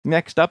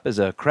Next up is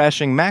a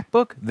crashing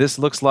MacBook. This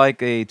looks like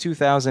a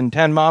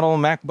 2010 model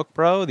MacBook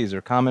Pro. These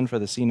are common for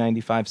the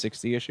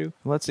C9560 issue.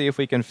 Let's see if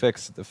we can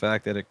fix the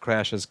fact that it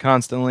crashes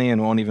constantly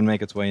and won't even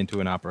make its way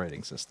into an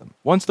operating system.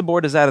 Once the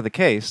board is out of the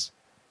case,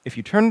 if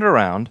you turn it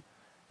around,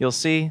 you'll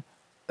see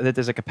that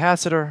there's a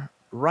capacitor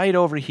right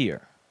over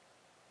here.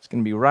 It's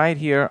going to be right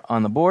here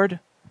on the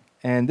board,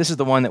 and this is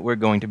the one that we're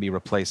going to be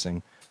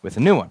replacing with a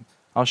new one.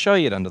 I'll show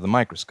you it under the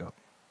microscope.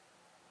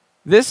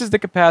 This is the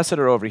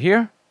capacitor over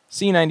here,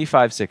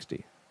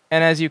 C9560.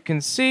 And as you can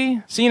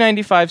see,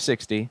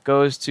 C9560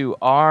 goes to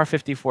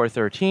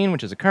R5413,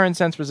 which is a current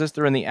sense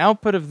resistor, and the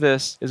output of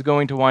this is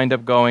going to wind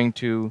up going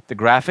to the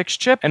graphics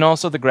chip and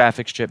also the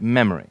graphics chip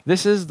memory.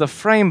 This is the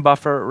frame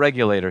buffer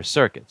regulator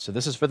circuit. So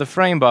this is for the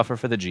frame buffer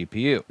for the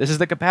GPU. This is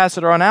the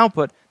capacitor on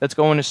output that's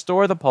going to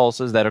store the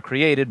pulses that are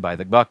created by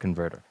the buck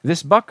converter.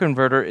 This buck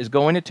converter is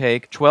going to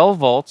take 12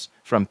 volts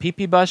from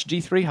PP bus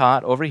G3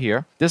 hot over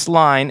here. This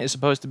line is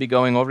supposed to be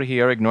going over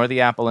here. Ignore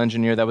the Apple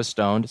engineer that was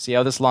stoned. See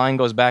how this line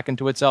goes back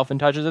into itself and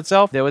touches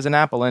itself? There was an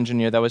Apple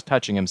engineer that was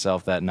touching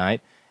himself that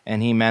night,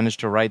 and he managed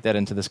to write that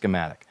into the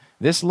schematic.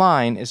 This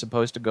line is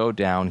supposed to go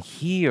down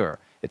here.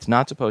 It's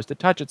not supposed to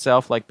touch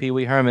itself like Pee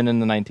Wee Herman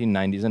in the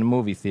 1990s in a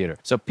movie theater.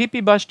 So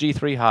PP bus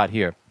G3 hot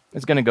here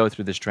is going to go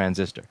through this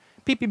transistor.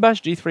 PP bus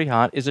G3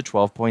 hot is a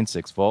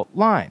 12.6 volt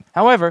line.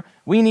 However,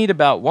 we need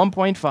about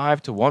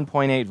 1.5 to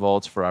 1.8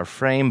 volts for our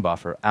frame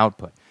buffer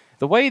output.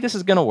 The way this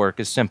is going to work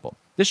is simple.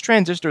 This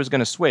transistor is going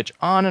to switch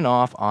on and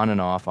off, on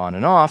and off, on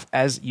and off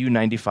as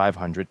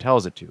U9500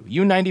 tells it to.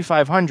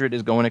 U9500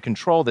 is going to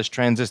control this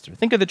transistor.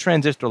 Think of the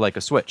transistor like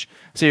a switch.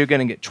 So you're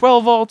going to get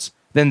 12 volts,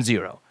 then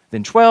 0.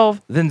 Then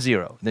 12, then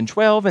 0. Then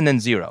 12, and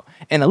then 0.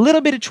 And a little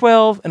bit of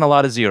 12 and a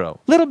lot of 0.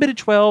 A little bit of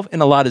 12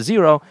 and a lot of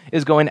 0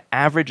 is going to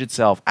average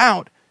itself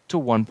out to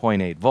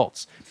 1.8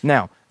 volts.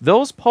 Now,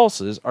 those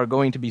pulses are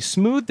going to be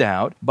smoothed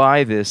out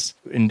by this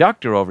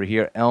inductor over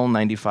here,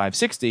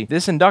 L9560.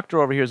 This inductor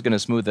over here is going to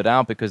smooth it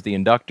out because the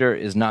inductor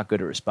is not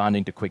good at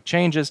responding to quick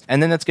changes,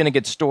 and then that's going to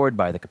get stored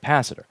by the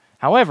capacitor.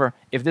 However,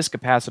 if this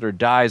capacitor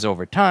dies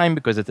over time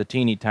because it's a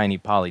teeny tiny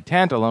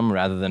polytantalum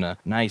rather than a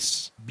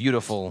nice,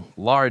 beautiful,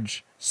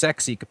 large,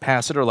 sexy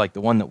capacitor like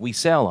the one that we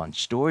sell on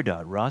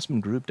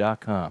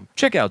store.rossmangroup.com.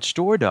 Check out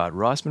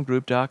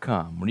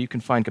store.rossmangroup.com where you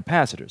can find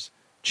capacitors,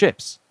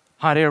 chips,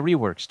 hot air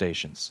rework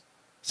stations,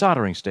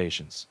 soldering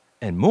stations,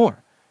 and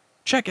more.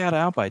 Check it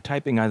out by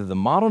typing either the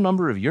model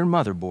number of your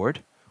motherboard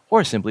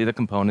or simply the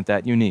component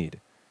that you need.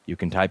 You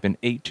can type in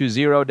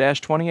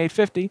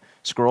 820-2850,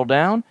 scroll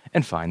down,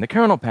 and find the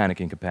kernel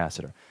panicking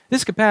capacitor.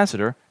 This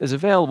capacitor is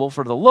available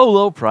for the low,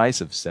 low price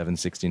of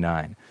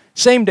 $769.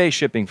 Same-day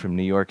shipping from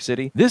New York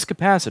City. This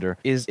capacitor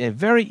is a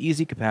very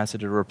easy capacitor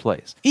to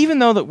replace. Even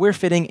though that we're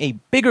fitting a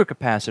bigger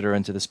capacitor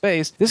into the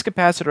space, this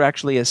capacitor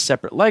actually has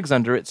separate legs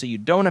under it, so you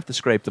don't have to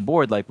scrape the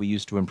board like we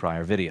used to in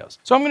prior videos.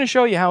 So I'm going to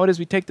show you how it is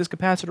we take this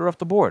capacitor off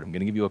the board. I'm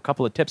going to give you a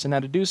couple of tips on how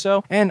to do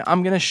so, and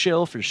I'm going to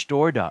shill for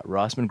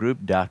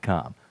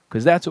store.rossmangroup.com,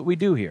 because that's what we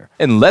do here.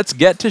 And let's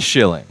get to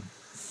shilling.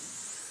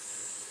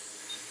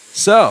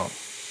 So,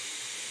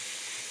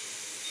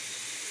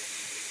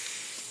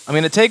 I'm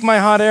going to take my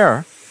hot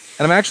air,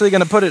 and I'm actually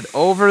going to put it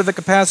over the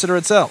capacitor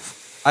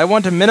itself. I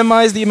want to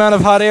minimize the amount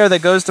of hot air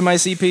that goes to my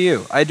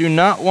CPU. I do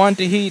not want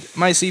to heat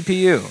my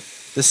CPU.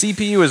 The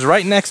CPU is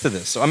right next to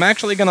this, so I'm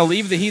actually going to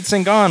leave the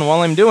heatsink on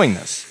while I'm doing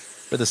this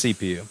for the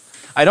CPU.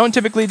 I don't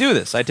typically do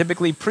this. I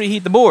typically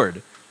preheat the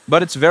board,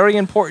 but it's very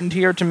important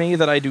here to me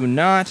that I do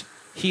not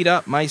heat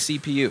up my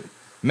CPU.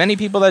 Many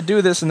people that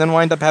do this and then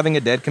wind up having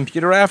a dead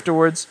computer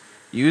afterwards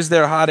use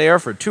their hot air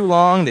for too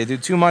long. They do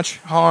too much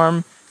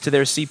harm to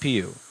their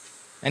CPU.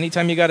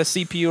 Anytime you got a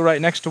CPU right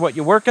next to what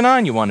you're working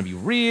on, you want to be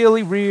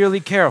really, really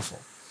careful.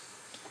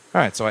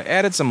 Alright, so I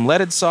added some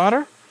leaded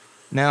solder.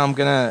 Now I'm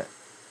going to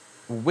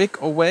wick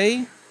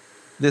away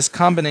this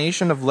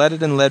combination of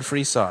leaded and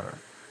lead-free solder.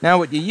 Now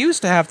what you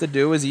used to have to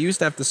do is you used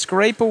to have to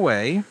scrape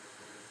away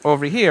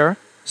over here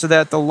so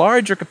that the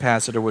larger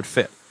capacitor would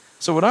fit.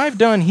 So what I've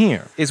done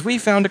here is we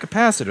found a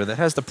capacitor that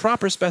has the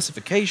proper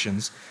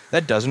specifications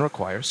that doesn't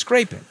require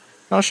scraping.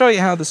 And I'll show you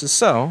how this is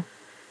so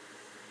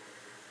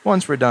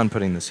once we're done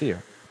putting this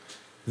here.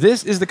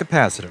 This is the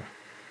capacitor.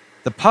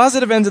 The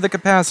positive end of the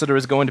capacitor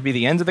is going to be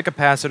the end of the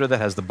capacitor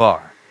that has the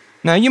bar.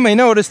 Now you may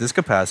notice this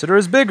capacitor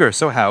is bigger,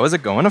 so how is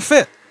it going to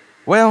fit?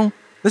 Well,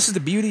 this is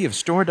the beauty of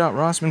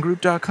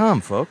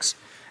store.rossmangroup.com, folks.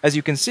 As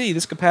you can see,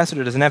 this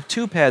capacitor doesn't have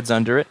 2 pads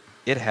under it,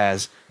 it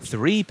has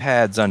 3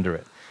 pads under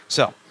it.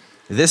 So,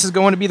 this is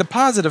going to be the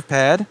positive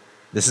pad,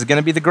 this is going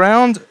to be the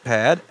ground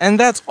pad, and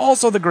that's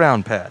also the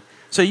ground pad.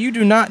 So you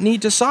do not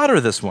need to solder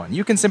this one.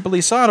 You can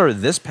simply solder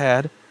this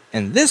pad,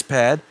 and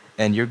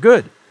you're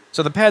good.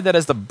 So the pad that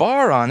has the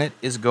bar on it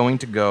is going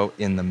to go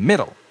in the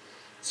middle.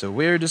 So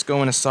we're just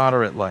going to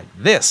solder it like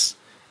this,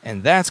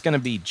 and that's going to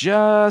be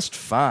just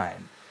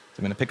fine. So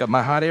I'm going to pick up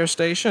my hot air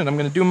station, and I'm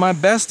going to do my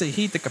best to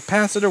heat the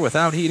capacitor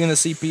without heating the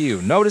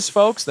CPU. Notice,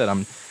 folks, that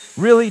I'm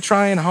really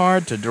trying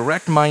hard to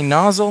direct my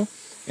nozzle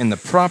in the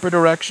proper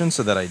direction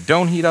so that I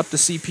don't heat up the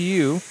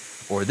CPU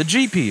or the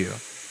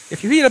GPU.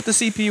 If you heat up the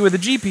CPU with a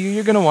GPU,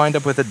 you're going to wind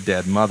up with a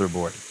dead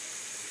motherboard.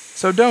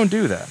 So don't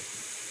do that.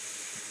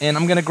 And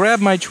I'm going to grab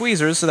my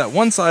tweezers so that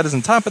one side is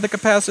on top of the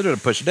capacitor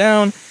to push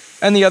down,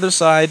 and the other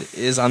side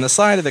is on the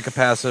side of the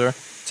capacitor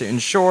to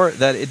ensure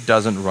that it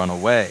doesn't run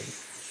away.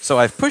 So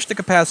I've pushed the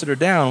capacitor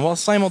down while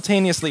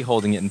simultaneously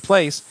holding it in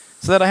place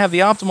so that I have the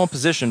optimal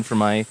position for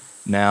my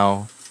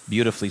now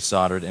beautifully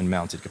soldered and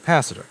mounted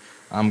capacitor.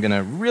 I'm going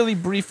to really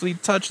briefly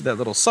touch that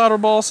little solder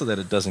ball so that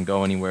it doesn't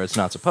go anywhere it's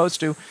not supposed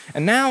to.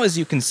 And now, as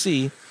you can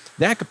see,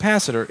 that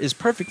capacitor is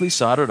perfectly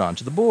soldered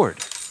onto the board.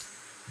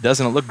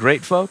 Doesn't it look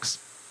great, folks?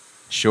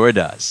 Sure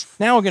does.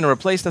 Now we're going to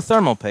replace the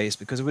thermal paste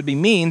because it would be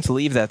mean to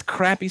leave that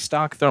crappy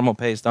stock thermal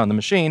paste on the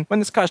machine when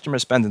this customer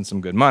is spending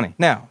some good money.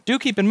 Now, do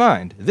keep in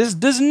mind, this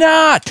does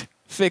not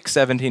fix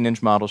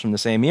 17-inch models from the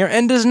same year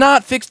and does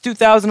not fix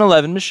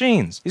 2011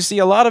 machines. You see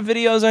a lot of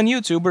videos on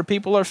YouTube where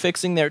people are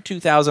fixing their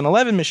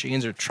 2011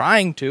 machines or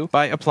trying to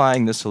by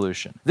applying this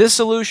solution. This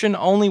solution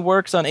only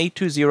works on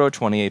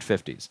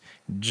 820-2850s.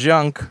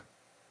 Junk.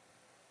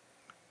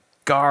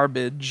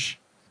 Garbage.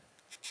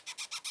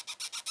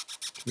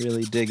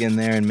 Really dig in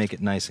there and make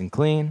it nice and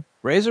clean.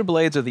 Razor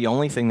blades are the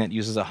only thing that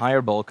uses a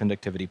higher bulk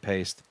conductivity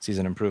paste sees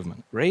an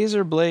improvement.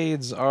 Razor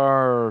blades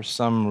are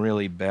some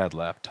really bad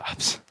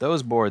laptops.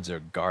 Those boards are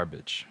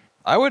garbage.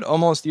 I would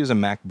almost use a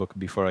MacBook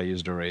before I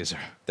used a Razer.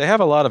 They have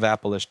a lot of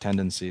Apple-ish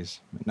tendencies.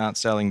 Not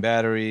selling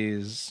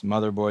batteries,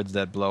 motherboards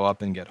that blow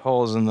up and get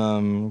holes in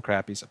them,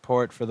 crappy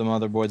support for the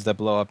motherboards that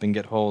blow up and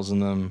get holes in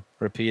them,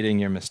 repeating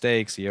your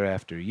mistakes year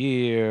after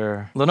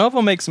year.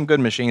 Lenovo makes some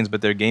good machines,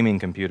 but their gaming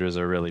computers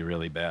are really,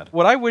 really bad.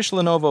 What I wish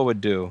Lenovo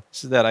would do,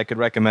 so that I could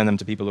recommend them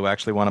to people who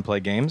actually want to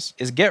play games,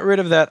 is get rid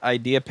of that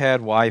IdeaPad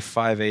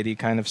Y580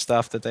 kind of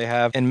stuff that they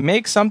have, and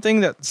make something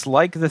that's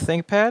like the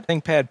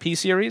ThinkPad P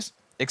series,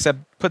 except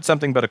put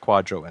something but a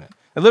Quadro in it.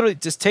 And literally,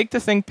 just take the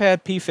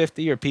ThinkPad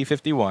P50 or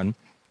P51,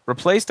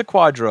 replace the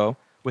Quadro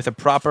with a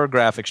proper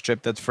graphics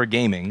chip that's for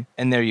gaming,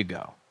 and there you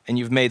go. And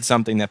you've made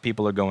something that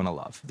people are going to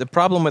love. The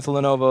problem with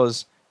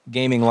Lenovo's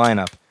gaming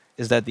lineup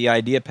is that the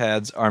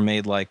IdeaPads are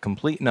made like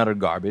complete and utter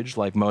garbage,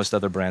 like most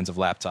other brands of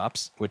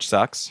laptops, which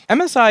sucks.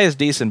 MSI is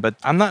decent, but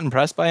I'm not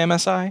impressed by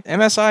MSI.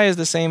 MSI is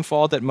the same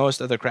fault that most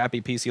other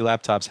crappy PC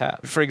laptops have.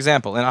 For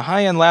example, in a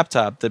high-end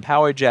laptop, the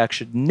power jack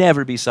should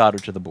never be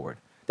soldered to the board.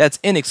 That's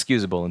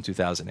inexcusable in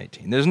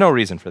 2018. There's no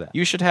reason for that.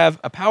 You should have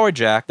a power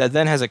jack that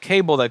then has a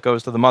cable that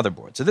goes to the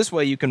motherboard. So this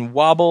way you can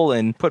wobble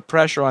and put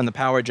pressure on the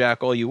power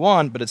jack all you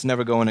want, but it's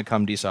never going to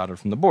come desoldered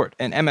from the board.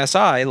 And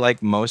MSI,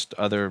 like most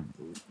other,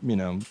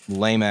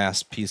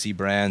 lame-ass PC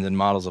brands and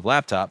models of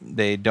laptop,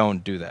 they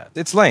don't do that.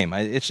 It's lame.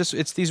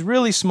 It's these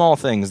really small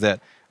things that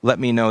let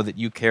me know that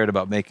you cared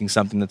about making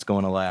something that's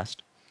going to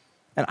last.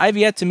 And I've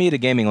yet to meet a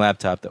gaming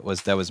laptop that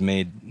was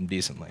made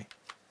decently,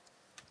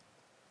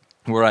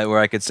 where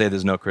I could say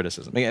there's no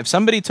criticism. If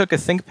somebody took a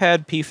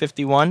ThinkPad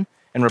P51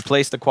 and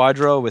replaced the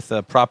Quadro with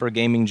a proper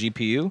gaming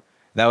GPU,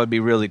 that would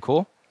be really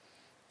cool.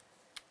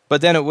 But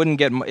then it wouldn't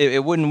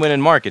win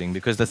in marketing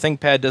because the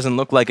ThinkPad doesn't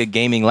look like a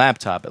gaming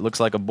laptop. It looks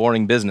like a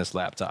boring business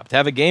laptop. To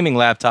have a gaming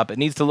laptop, it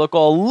needs to look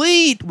all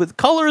neat with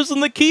colors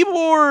on the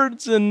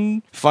keyboards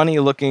and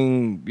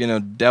funny-looking,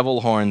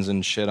 devil horns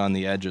and shit on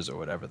the edges or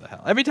whatever the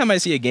hell. Every time I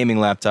see a gaming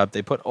laptop,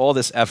 they put all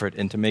this effort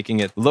into making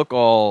it look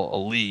all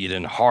elite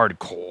and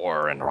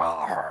hardcore and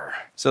rawr.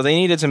 So they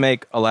needed to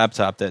make a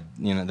laptop that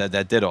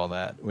that did all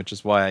that, which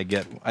is why I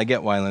get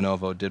why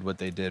Lenovo did what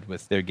they did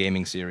with their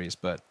gaming series.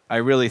 But I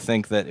really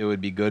think that it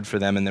would be good for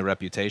them and their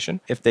reputation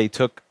if they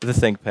took the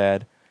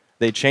ThinkPad,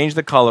 they changed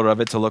the color of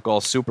it to look all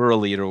super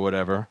elite or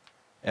whatever,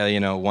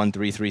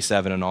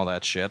 1337 and all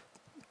that shit.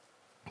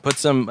 Put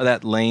some of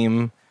that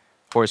lame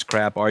horse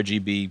crap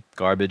RGB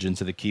garbage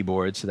into the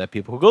keyboard so that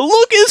people will go,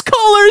 look, it's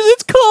colors,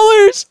 it's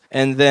colors,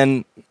 and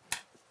then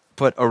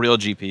put a real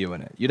GPU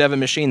in it. You'd have a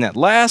machine that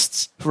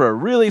lasts for a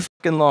really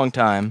fucking long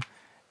time,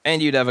 and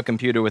you'd have a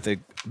computer with a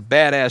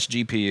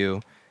badass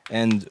GPU,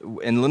 and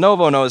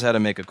Lenovo knows how to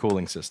make a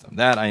cooling system.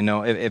 That I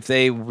know. If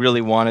they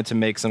really wanted to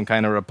make some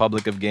kind of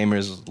Republic of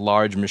Gamers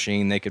large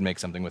machine, they could make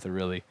something with a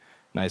really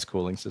nice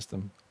cooling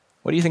system.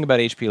 What do you think about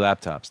HP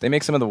laptops? They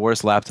make some of the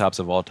worst laptops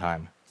of all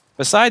time.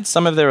 Besides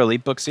some of their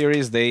EliteBook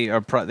series, they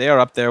are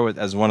up there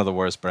as one of the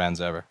worst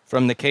brands ever.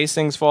 From the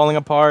casings falling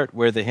apart,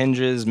 where the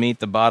hinges meet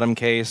the bottom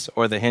case,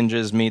 or the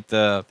hinges meet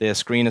the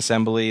screen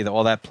assembly,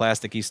 all that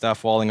plasticky stuff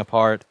falling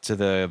apart, to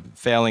the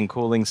failing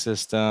cooling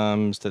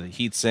systems, to the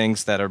heat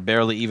sinks that are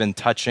barely even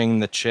touching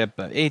the chip.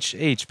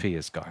 HP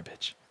is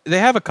garbage. They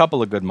have a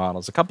couple of good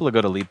models, a couple of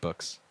good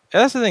EliteBooks.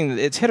 That's the thing,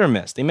 it's hit or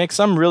miss. They make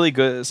some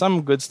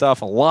good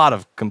stuff, a lot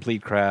of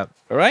complete crap.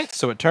 Alright,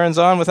 so it turns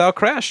on without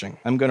crashing.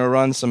 I'm gonna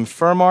run some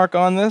Furmark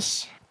on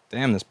this.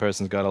 Damn, this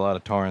person's got a lot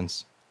of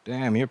torrents.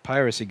 Damn, your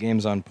piracy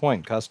game's on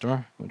point,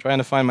 customer. I'm trying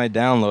to find my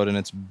download and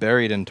it's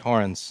buried in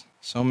torrents.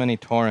 So many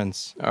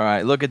torrents.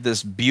 Alright, look at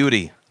this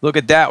beauty. Look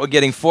at that, we're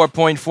getting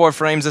 4.4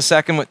 frames a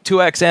second with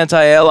 2x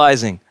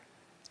anti-aliasing.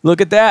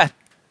 Look at that.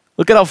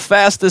 Look at how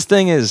fast this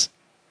thing is.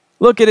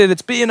 Look at it,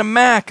 it's being a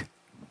Mac.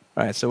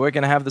 Alright, so we're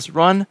going to have this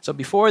run. So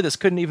before, this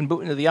couldn't even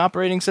boot into the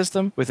operating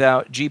system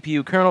without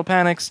GPU kernel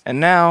panics,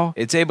 and now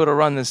it's able to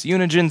run this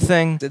Unigen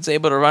thing. It's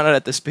able to run it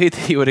at the speed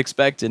that you would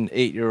expect an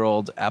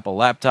 8-year-old Apple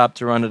laptop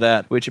to run it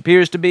at, which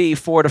appears to be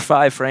 4 to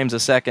 5 frames a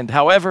second.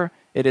 However,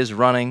 it is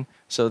running.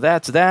 So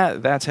that's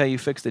that. That's how you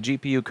fix the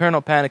GPU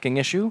kernel panicking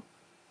issue.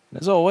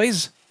 And as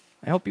always,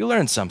 I hope you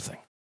learned something.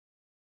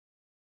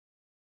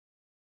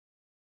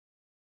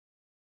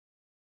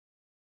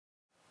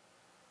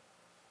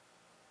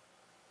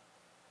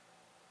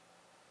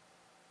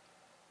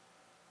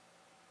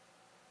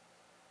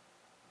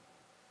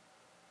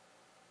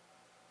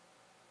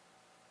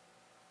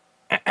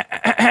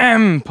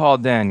 Paul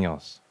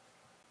Daniels.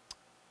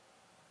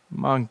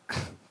 Monk.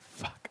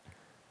 Fuck.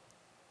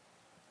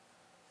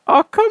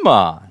 Oh, come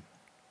on.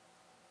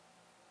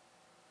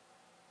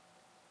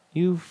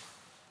 You.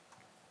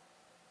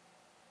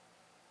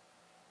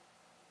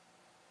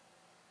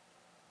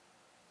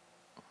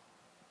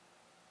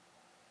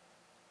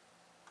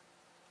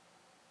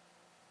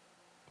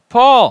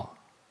 Paul.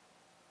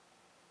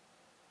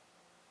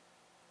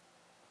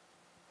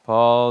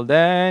 Paul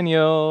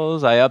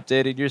Daniels, I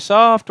updated your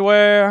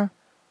software.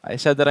 I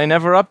said that I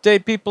never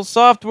update people's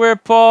software,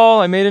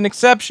 Paul. I made an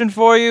exception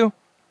for you.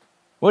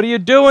 What are you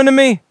doing to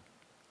me?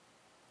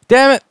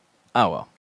 Damn it. Oh, well.